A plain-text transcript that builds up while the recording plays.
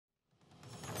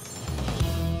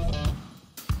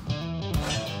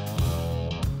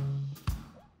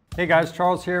Hey guys,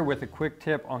 Charles here with a quick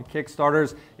tip on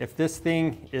Kickstarters. If this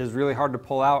thing is really hard to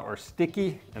pull out or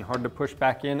sticky and hard to push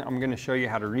back in, I'm going to show you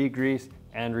how to re-grease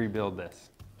and rebuild this.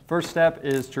 First step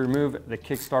is to remove the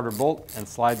Kickstarter bolt and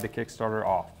slide the Kickstarter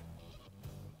off.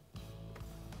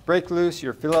 Break loose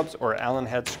your Phillips or Allen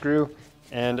head screw,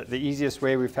 and the easiest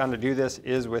way we found to do this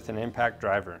is with an impact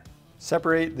driver.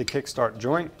 Separate the kickstart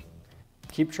joint,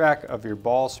 keep track of your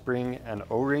ball, spring, and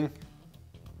O-ring.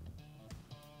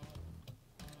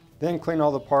 Then clean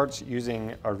all the parts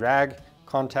using a rag,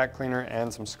 contact cleaner,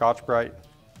 and some Scotch-Brite.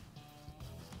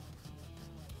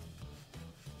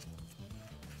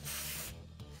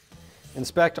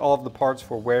 Inspect all of the parts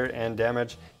for wear and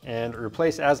damage, and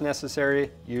replace as necessary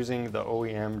using the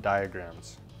OEM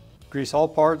diagrams. Grease all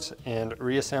parts and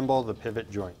reassemble the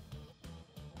pivot joint.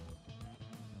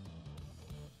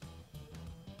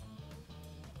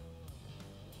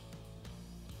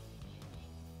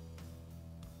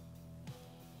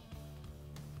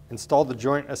 Install the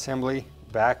joint assembly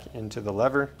back into the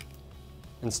lever.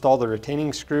 Install the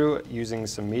retaining screw using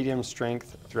some medium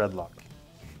strength thread lock.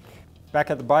 Back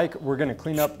at the bike, we're going to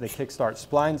clean up the kickstart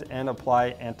splines and apply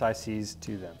anti-seize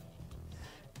to them.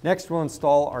 Next, we'll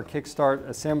install our kickstart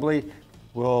assembly.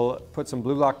 We'll put some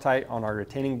blue Loctite on our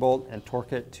retaining bolt and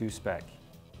torque it to spec.